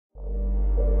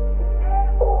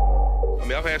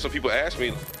mean, I've had some people ask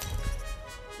me,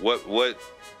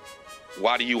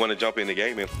 why do you want to jump into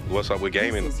gaming? What's up with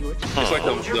gaming? It's like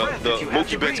the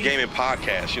Mookie Betts gaming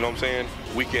podcast. You know what I'm saying?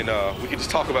 We can just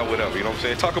talk about whatever. You know what I'm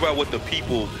saying? Talk about what the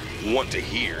people want to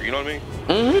hear. You know what I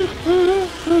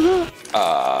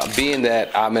mean? Being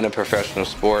that I'm in a professional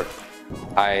sport,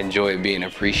 I enjoy being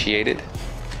appreciated,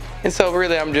 and so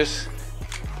really I'm just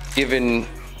giving.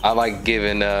 I like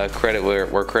giving credit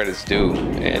where credit's due,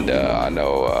 and I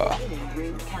know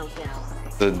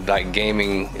like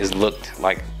gaming is looked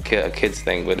like a kid's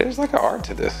thing, but there's like an art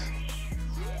to this.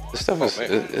 This stuff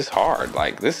is hard.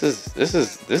 Like this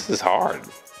is hard.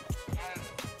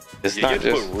 It's you not have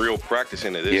to just put real practice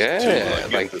into this.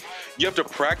 Yeah, too. You have to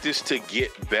practice to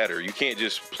get better. You can't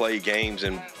just play games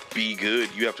and be good.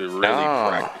 You have to really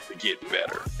practice to get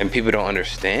better. And people don't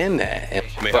understand that. I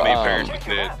mean, how many parents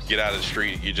said, get out of the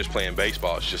street, you're just playing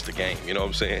baseball, it's just a game. You know what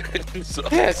I'm saying? So,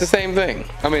 yeah, it's the same thing.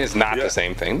 I mean, it's not the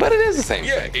same thing, but it is the same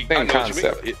thing. Same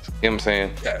concept. You know what I'm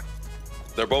saying? Yeah.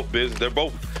 They're both business. They're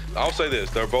both, I'll say this,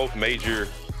 they're both major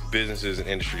businesses and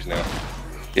industries now.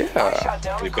 Yeah.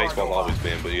 I mean, baseball's always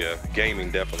been, but yeah,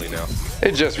 gaming definitely now.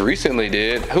 It just recently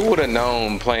did. Who would have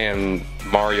known playing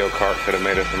Mario Kart could have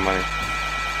made us some money?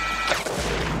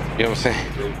 You know what I'm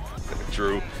saying?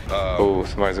 True. Oh,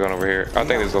 somebody's going over here. I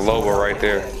think there's a Lobo right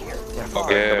there.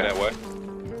 Okay, coming that way.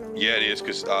 Yeah, it is,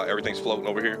 because everything's floating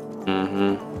over here.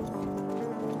 Mm-hmm.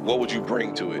 What would you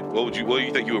bring to it? What do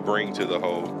you think you would bring to the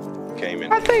whole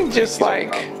gaming? I think just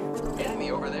like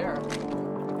enemy over there.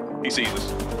 He sees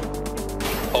us.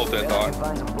 Hold that thought.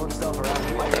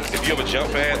 If you have a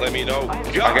jump pad, let me know.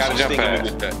 I got a jump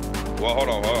pad. Well, hold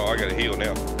on. I got to heal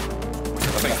now.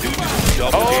 I think dude just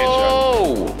double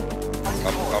headshot.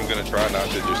 I'm gonna try not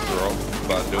to just throw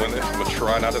by doing this. I'm gonna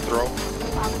try not to throw.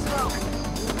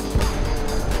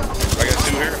 I got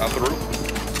two here. I threw.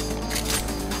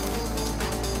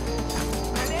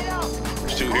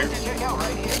 There's two here.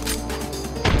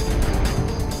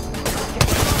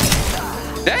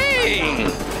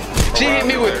 Dang! She hit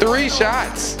me with 3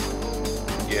 shots.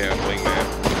 Yeah, wingman.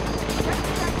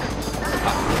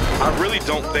 I really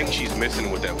don't think she's missing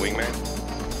with that wingman.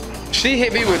 She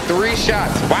hit me with 3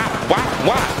 shots. Wop, wop,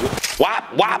 wop.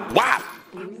 Wop, wop, wop.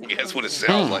 Yeah, that's what it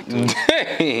sounds like.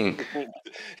 Dang.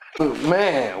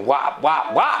 Man, wop,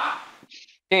 wop, wop.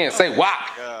 Can't say wop.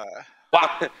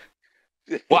 Wop.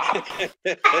 Wop.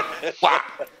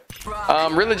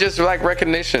 Wop. Really just like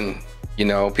recognition. You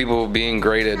know, people being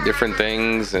great at different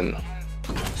things, and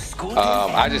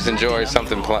I just enjoy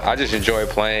I just enjoy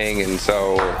playing, and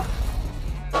so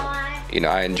you know,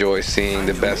 I enjoy seeing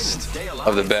the best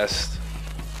of the best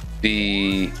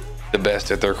be the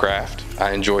best at their craft.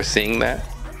 I enjoy seeing that,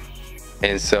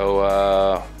 and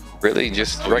so really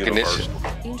just recognition.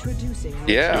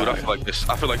 Yeah, dude, I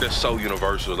feel like that's so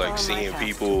universal. Like seeing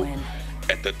people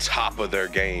at the top of their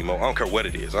game. I don't care what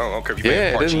it is. I don't care if you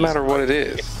it doesn't matter what it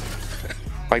is.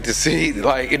 Like to see,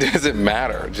 like it doesn't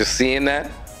matter. Just seeing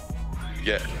that.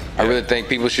 Yeah. I really think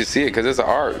people should see it because it's an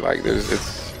art. Like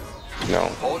it's, you know,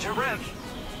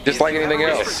 just like anything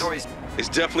else. It's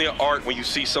definitely an art when you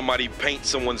see somebody paint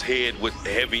someone's head with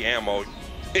heavy ammo.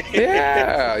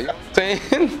 Yeah, you know what I'm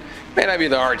saying? May not be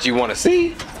the art you want to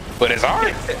see, but it's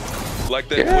art. Like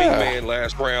that wingman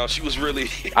last round, she was really.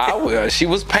 She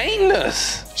was painting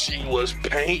us. She was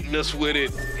painting us with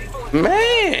it.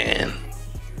 Man,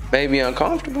 made me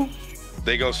uncomfortable.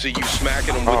 They gonna see you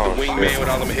smacking them with the wingman with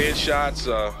all them headshots.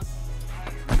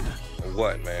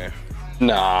 What, man?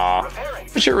 Nah,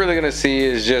 what you're really gonna see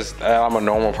is just I'm a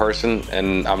normal person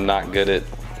and I'm not good at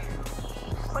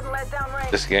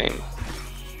this game.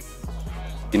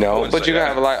 You know, but you're gonna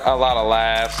have a lot of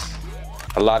laughs,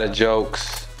 a lot of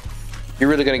jokes. You're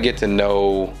really gonna get to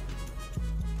know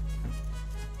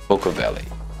Mookie.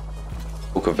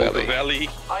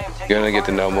 You're gonna get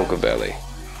to know Mookie.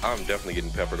 I'm definitely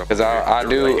getting peppered up. Because I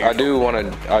do want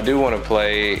to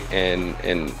play and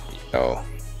you know,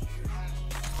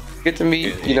 get to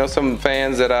meet you know, some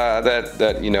fans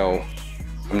that you know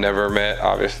I've never met.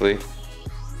 Obviously,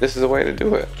 this is a way to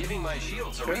do it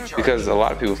because a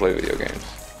lot of people play video games.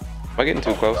 Am I getting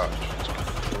too close?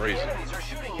 Crazy.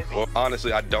 Well,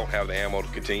 honestly, I don't have the ammo to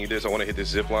continue this. I want to hit this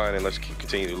zip line and let's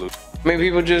continue to loot. I mean,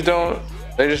 people just don't.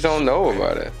 They just don't know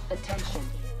about it.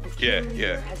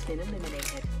 Yeah.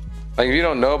 Like if you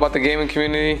don't know about the gaming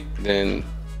community, then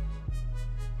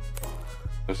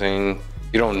I'm saying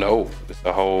you don't know. It's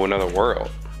a whole another world.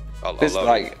 It's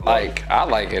like I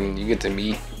like, and you get to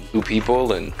meet new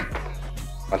people, and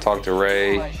I talk to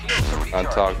Ray. I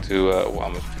talk to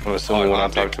well, I'm assuming when I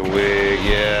talk to Wig,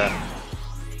 yeah.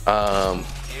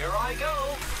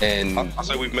 And I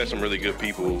say we've met some really good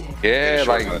people. Yeah,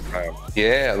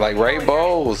 like Ray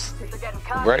Bowles,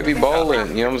 Ray be bowling.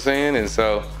 You know what I'm saying? And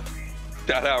so.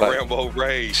 Shout out Rambo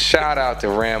Ray. Shout out to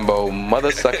Rambo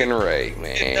mother sucking Ray,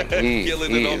 man.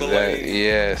 Killing it on the lane.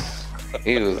 Yes.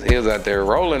 He was out there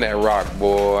rolling that rock,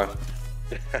 boy.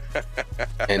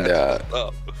 And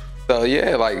so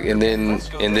yeah, like and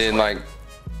then like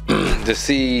to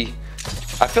see,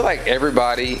 I feel like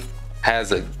everybody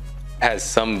has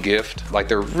some gift, like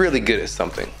they're really good at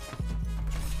something.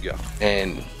 Yeah.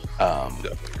 And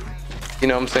you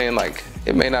know what I'm saying? Like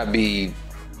it may not be,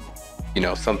 you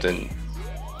know, something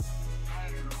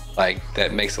like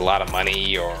that makes a lot of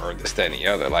money or this, that, and the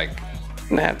other. Like, it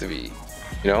doesn't have to be,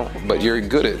 you know, but you're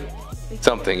good at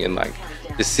something. And like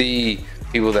to see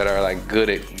people that are like good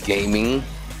at gaming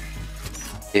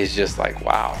is just like,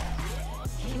 wow.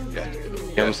 Yeah. You know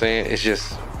what I'm saying? It's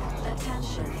just,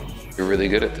 you're really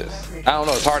good at this. I don't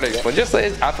know, it's hard to explain. Just I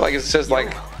feel like it's just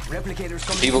like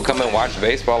people come and watch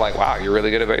baseball, like, wow, you're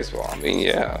really good at baseball. I mean,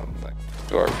 yeah, like,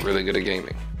 you are really good at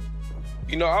gaming.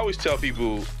 You know, I always tell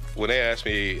people when they ask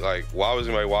me, like, why was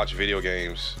anybody watch video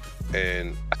games?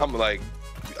 And I'm like,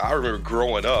 I remember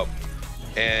growing up,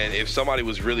 and if somebody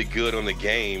was really good on the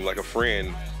game, like a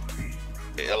friend,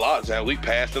 a lot of times we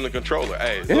passed them the controller.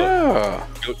 Hey, yeah,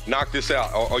 look, knock this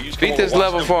out. Or you beat this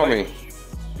level for me,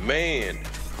 man.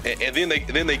 And then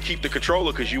they keep the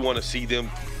controller because you want to see them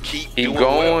keep doing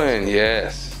going. Well.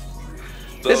 Yes,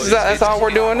 So that's all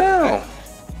we're doing now.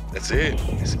 That's it.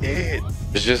 That's it.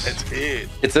 It's just that's it.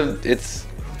 It's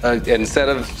instead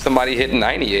of somebody hitting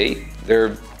 98,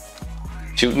 they're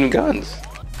shooting guns.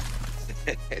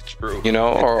 True. You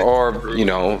know, or you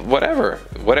know, whatever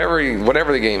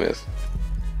the game is.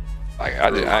 Like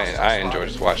I enjoy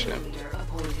just watching it.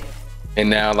 And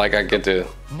now like I get to,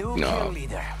 you know,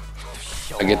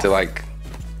 I get to like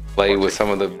play with some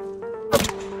of the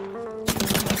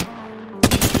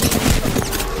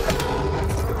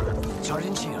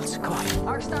charging shields. Come on.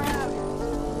 Arc star out.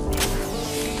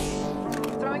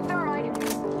 Throwing thermite.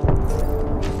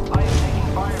 I am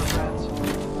taking fire,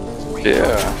 friends.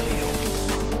 Yeah.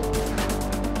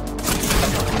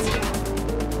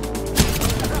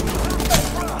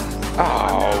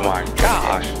 Oh my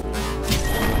gosh.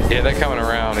 Yeah, they're coming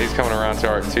around. He's coming around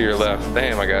to your left.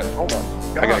 Damn, I got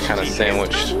kind of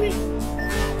sandwiched.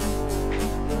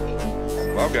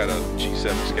 Well, I've got a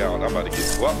G7 Scout. I'm about to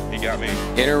get. Well, he got me.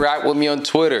 Interact with me on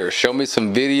Twitter. Show me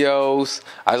some videos.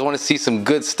 I just want to see some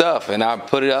good stuff, and I'll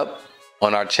put it up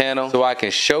on our channel so I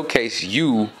can showcase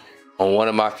you on one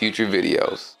of my future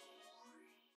videos.